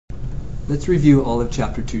Let's review all of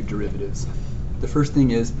Chapter 2 derivatives. The first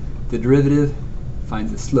thing is the derivative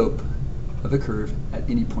finds the slope of a curve at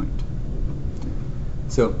any point.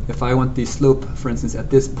 So if I want the slope, for instance, at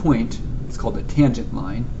this point, it's called a tangent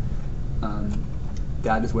line.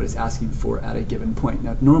 That is what it's asking for at a given point.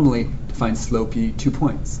 Now normally to find slope you need 2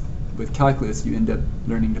 points. With calculus you end up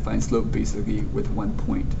learning to find slope basically with 1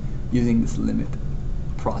 point using this limit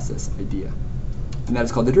process idea. And that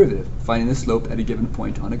is called the derivative, finding the slope at a given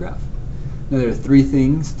point on a graph. Now there are three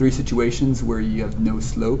situations where you have no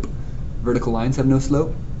slope. Vertical lines have no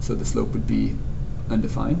slope, so the slope would be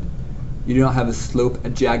undefined. You do not have a slope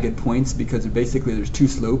at jagged points because basically there's 2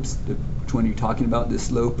 slopes. Which one are you talking about, this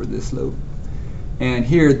slope or this slope? And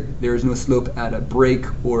here there is no slope at a break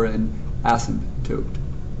or an asymptote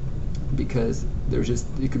because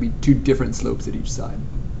it could be 2 different slopes at each side.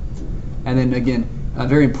 And then again, a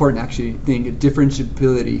very important actually thing,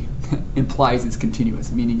 differentiability implies it's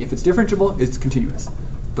continuous, meaning if it's differentiable, it's continuous.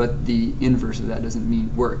 But the inverse of that doesn't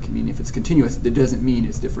mean work. I mean, if it's continuous, that doesn't mean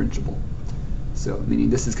it's differentiable. So,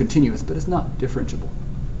 meaning this is continuous, but it's not differentiable.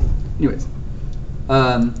 Anyways,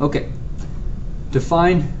 okay. To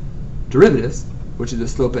find derivatives, which is the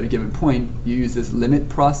slope at a given point, you use this limit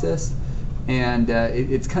process, and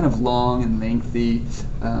it's kind of long and lengthy,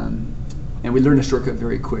 and we learn a shortcut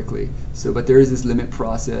very quickly. So, but there is this limit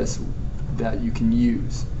process that you can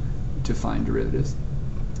use to find derivatives.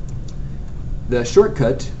 The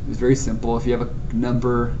shortcut is very simple. If you have a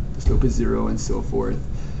number, the slope is 0 and so forth.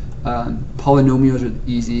 Polynomials are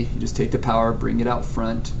easy. You just take the power, bring it out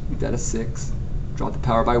front, make that a 6, drop the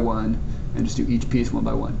power by 1, and just do each piece 1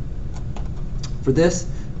 by 1. For this,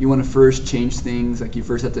 you want to first change things, like you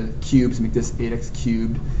first have to cubes, make this 8x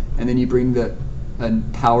cubed, and then you bring the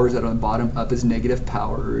powers that are on the bottom up as negative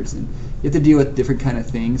powers, and you have to deal with different kind of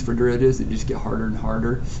things for derivatives that just get harder and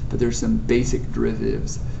harder, but there's some basic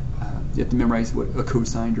derivatives. You have to memorize what a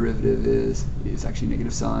cosine derivative is. It's actually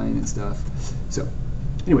negative sign and stuff. So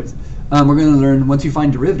anyways, we're going to learn, once you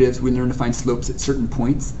find derivatives, we learn to find slopes at certain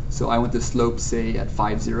points. So I want the slope, say, at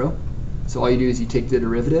 5, 0. So all you do is you take the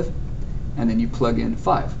derivative, and then you plug in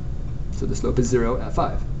 5. So the slope is 0 at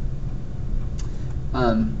 5.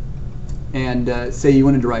 Say you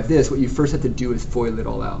want to derive this, what you first have to do is FOIL it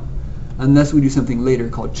all out. Unless we do something later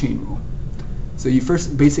called chain rule. So you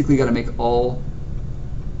first basically got to make all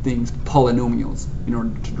things polynomials in order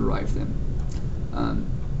to derive them.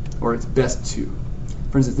 Or it's best to.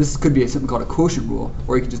 For instance, this could be something called a quotient rule,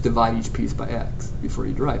 or you could just divide each piece by x before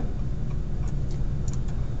you derive it.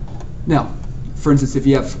 Now, for instance, if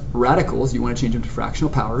you have radicals, you want to change them to fractional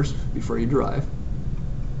powers before you derive.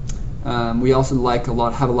 We also have a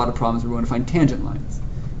lot of problems where we want to find tangent lines.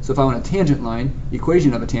 So if I want a tangent line,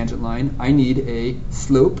 equation of a tangent line, I need a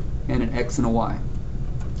slope and an x and a y.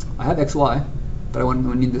 I have x, y, but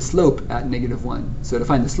I need the slope at -1. So to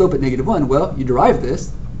find the slope at -1, well, you derive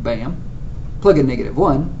this, bam, plug in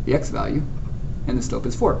 -1, the x value, and the slope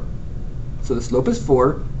is 4. So the slope is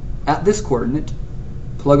 4 at this coordinate,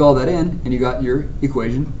 plug all that in, and you got your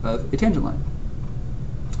equation of a tangent line.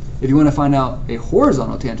 If you want to find out a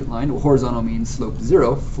horizontal tangent line, well, horizontal means slope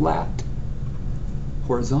 0, flat,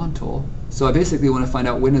 horizontal. So I basically want to find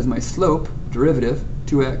out when is my slope, derivative,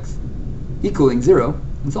 2x, equaling 0,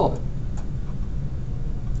 and solve it.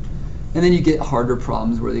 And then you get harder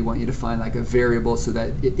problems where they want you to find like a variable so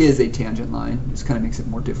that it is a tangent line. It just kind of makes it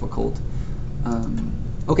more difficult.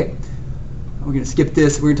 Okay, we're going to skip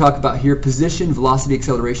this. We're going to talk about here position, velocity,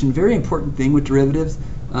 acceleration. Very important thing with derivatives.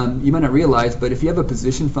 You might not realize, but if you have a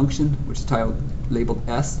position function, which is labeled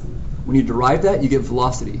s, when you derive that, you get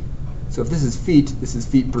velocity. So if this is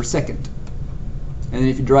feet per second. And then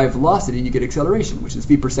if you derive velocity, you get acceleration, which is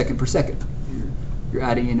feet per second per second. You're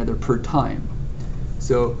adding another per time.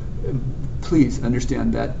 So please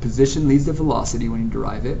understand that position leads to velocity when you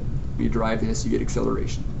derive it. When you derive this, you get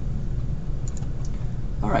acceleration.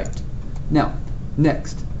 All right. Now,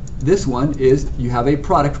 next, this one is you have a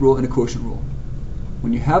product rule and a quotient rule.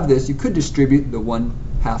 When you have this, you could distribute the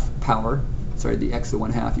 1/2 power, the x to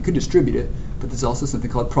 1/2. You could distribute it, but there's also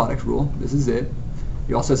something called product rule. This is it.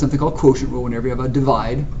 You also have something called quotient rule. Whenever you have a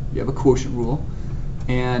divide, you have a quotient rule.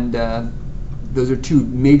 And those are 2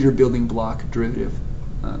 major building block derivative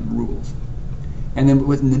rules. And then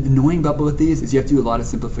what's annoying about both these is you have to do a lot of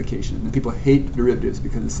simplification. And people hate derivatives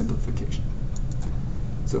because of simplification.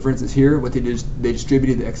 So for instance here, what they did is they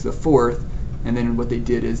distributed the x to the 4th, and then what they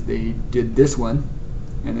did is they did this one,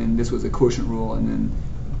 and then this was a quotient rule, and then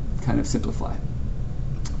kind of simplify.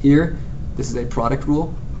 Here, this is a product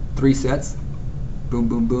rule, 3 sets, boom,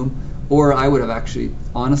 boom, boom. Or I would have actually,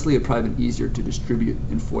 honestly, it'd probably been easier to distribute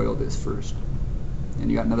and FOIL this first. And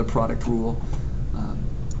you got another product rule.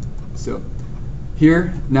 So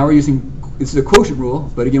here, now we're using, this is a quotient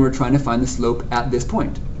rule, but again, we're trying to find the slope at this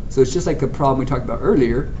point. So it's just like the problem we talked about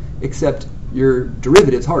earlier, except your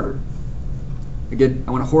derivative's harder. Again,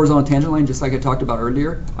 I want a horizontal tangent line, just like I talked about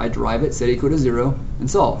earlier. I derive it, set equal to 0, and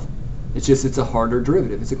solve. It's just, it's a harder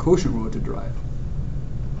derivative. It's a quotient rule to derive.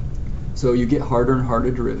 So you get harder and harder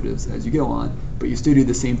derivatives as you go on, but you still do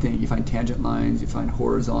the same thing. You find tangent lines, you find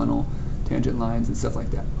horizontal tangent lines, and stuff like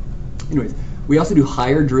that. Anyways, we also do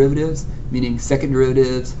higher derivatives, meaning second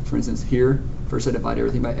derivatives. For instance, here, first I divide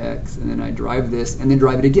everything by x, and then I derive this, and then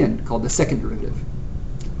derive it again, called the second derivative.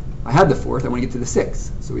 I have the fourth, I want to get to the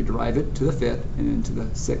sixth, so we derive it to the fifth, and then to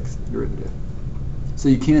the sixth derivative. So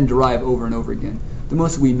you can derive over and over again. The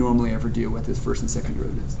most we normally ever deal with is first and second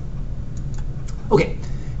derivatives. Okay,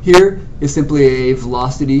 here is simply a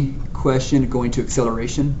velocity question going to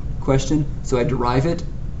acceleration question. So I derive it,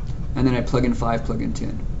 and then I plug in 5, plug in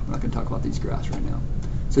 10. We're not going to talk about these graphs right now.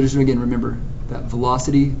 So just again, remember that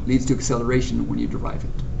velocity leads to acceleration when you derive it.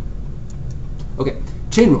 Okay,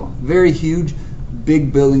 chain rule, very huge,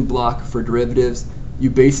 big building block for derivatives. You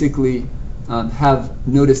basically have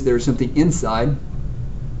noticed there's something inside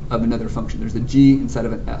of another function. There's a g inside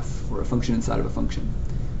of an f, or a function inside of a function.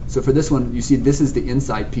 So for this one, you see this is the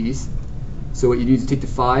inside piece. So what you do is you take the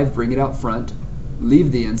 5, bring it out front,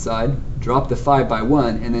 leave the inside, drop the 5 by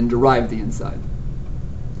 1, and then derive the inside.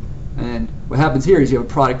 And what happens here is you have a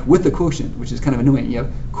product with the quotient, which is kind of annoying. You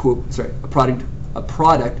have a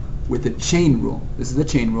product with a chain rule. This is a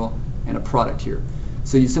chain rule and a product here.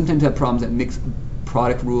 So you sometimes have problems that mix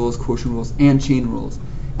product rules, quotient rules, and chain rules.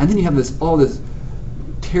 And then you have all this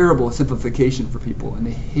terrible simplification for people, and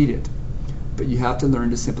they hate it. But you have to learn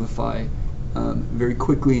to simplify very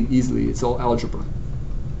quickly and easily. It's all algebra.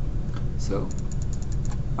 So,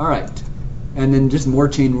 all right. And then just more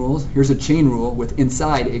chain rules. Here's a chain rule with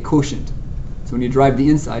inside a quotient. So when you derive the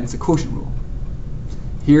inside, it's a quotient rule.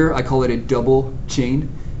 Here I call it a double chain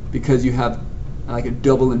because you have like a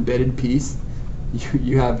double embedded piece.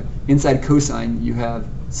 You have inside cosine, you have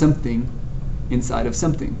something inside of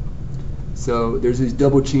something. So there's these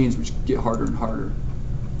double chains which get harder and harder.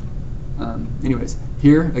 Anyways,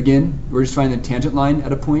 here again, we're just finding the tangent line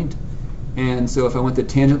at a point. And so if I want the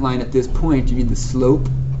tangent line at this point, you need the slope.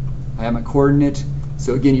 I have my coordinate.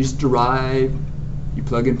 So again, you just derive, you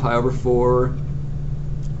plug in pi over 4,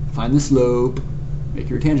 find the slope, make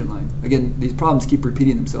your tangent line. Again, these problems keep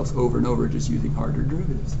repeating themselves over and over, just using harder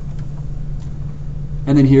derivatives.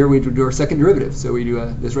 And then here we do our second derivative. So we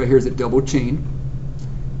do this right here is a double chain,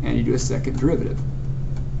 and you do a second derivative.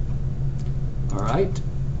 All right.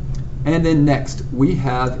 And then next, we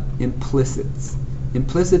have implicits.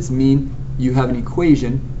 Implicits mean you have an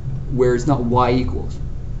equation where it's not y equals.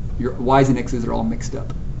 Your y's and x's are all mixed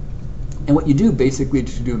up. And what you do basically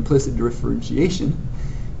to do implicit differentiation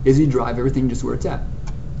is you drive everything just where it's at.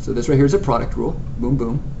 So this right here is a product rule, boom,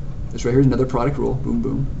 boom. This right here is another product rule, boom,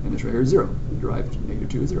 boom. And this right here is 0. You derive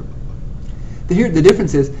 -2 is 0. The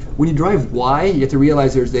difference is when you derive y, you have to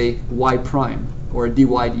realize there's a y prime or a dy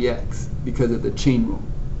dx because of the chain rule.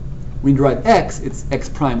 When you derive x, it's x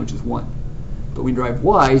prime, which is 1. But when you derive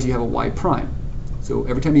y's, you have a y prime. So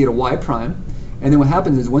every time you get a y prime, and then what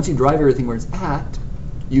happens is once you drive everything where it's at,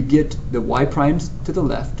 you get the y primes to the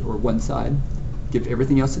left, or one side, give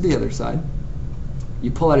everything else to the other side. You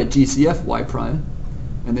pull out a GCF y prime,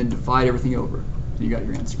 and then divide everything over, and you got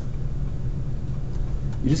your answer.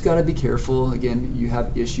 You just got to be careful. Again, you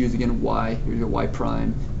have issues. Again, y, here's your y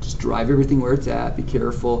prime. Just drive everything where it's at. Be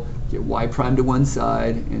careful. Get y prime to one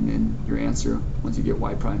side, and then your answer, once you get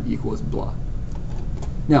y prime, equals blah.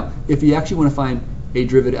 Now, if you actually want to find a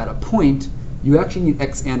derivative at a point, you actually need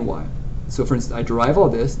x and y. So for instance, I derive all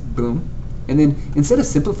this, boom, and then instead of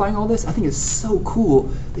simplifying all this, I think it's so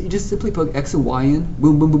cool that you just simply plug x and y in,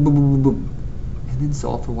 boom, boom, boom, boom, boom, boom, boom, and then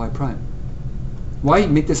solve for y prime. Why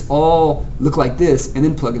make this all look like this and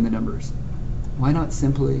then plug in the numbers? Why not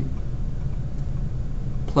simply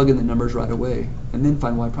plug in the numbers right away and then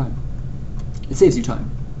find y prime? It saves you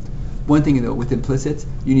time. One thing though, with implicits,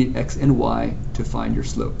 you need x and y to find your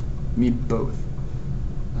slope. You need both.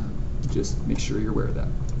 Just make sure you're aware of that.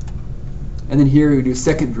 And then here we do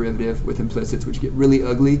second derivative with implicits, which get really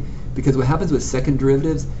ugly because what happens with second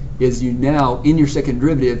derivatives is you now, in your second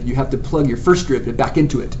derivative, you have to plug your first derivative back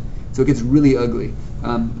into it. So it gets really ugly.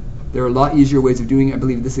 There are a lot easier ways of doing it. I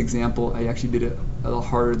believe this example, I actually did it a little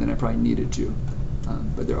harder than I probably needed to.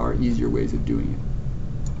 But there are easier ways of doing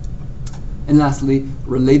it. And lastly,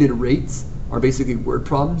 related rates are basically word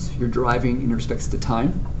problems. You're deriving in respects to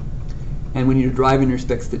time. And when you're deriving in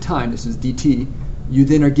respects to time, this is dt, you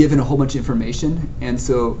then are given a whole bunch of information. And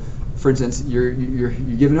so, for instance, you're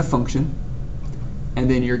given a function, and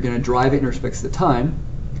then you're going to derive it in respect to the time,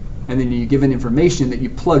 and then you give an information that you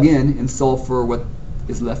plug in and solve for what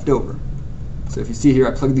is left over. So if you see here,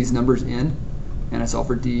 I plug these numbers in, and I solve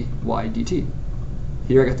for dy dt.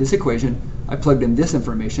 Here I got this equation. I plugged in this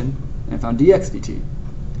information, and I found dx dt.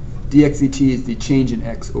 Dx dt is the change in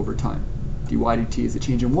x over time. Dy dt is the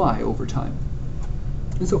change in y over time,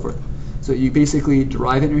 and so forth. So you basically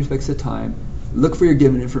derive it in respect to time, look for your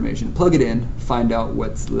given information, plug it in, find out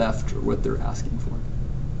what's left or what they're asking for.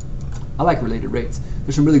 I like related rates.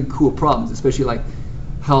 There's some really cool problems, especially like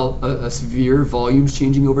how a sphere volume's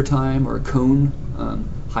changing over time, or a cone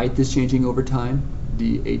height is changing over time,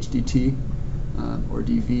 dh dt or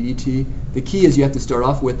dv dt. The key is you have to start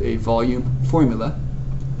off with a volume formula.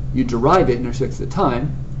 You derive it in respect to the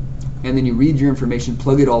time, and then you read your information,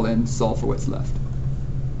 plug it all in, solve for what's left.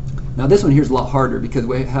 Now this one here is a lot harder, because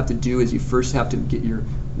what you have to do is you first have to get your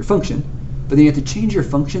function, but then you have to change your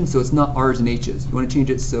function so it's not r's and h's. You want to change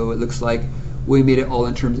it so it looks like we made it all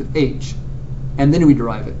in terms of h, and then we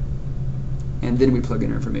derive it, and then we plug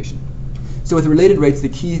in our information. So with related rates, the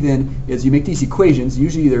key then is you make these equations.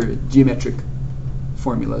 Usually they're geometric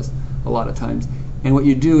formulas a lot of times, and what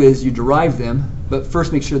you do is you derive them, but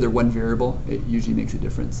first make sure they're one variable. It usually makes a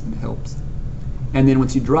difference and helps. And then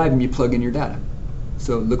once you derive them, you plug in your data.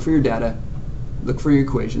 So look for your data, look for your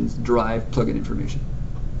equations, derive, plug in information.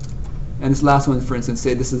 And this last one, for instance,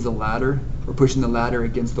 say this is a ladder. We're pushing the ladder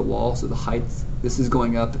against the wall, so the height, this is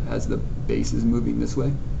going up as the base is moving this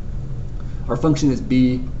way. Our function is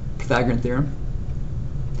b, Pythagorean theorem.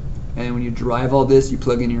 And when you derive all this, you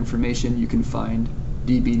plug in your information, you can find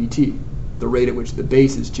dB dt, the rate at which the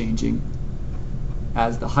base is changing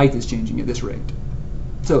as the height is changing at this rate.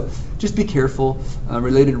 So just be careful.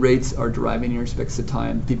 Related rates are deriving in respect to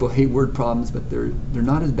time. People hate word problems, but they're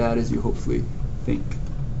not as bad as you hopefully think.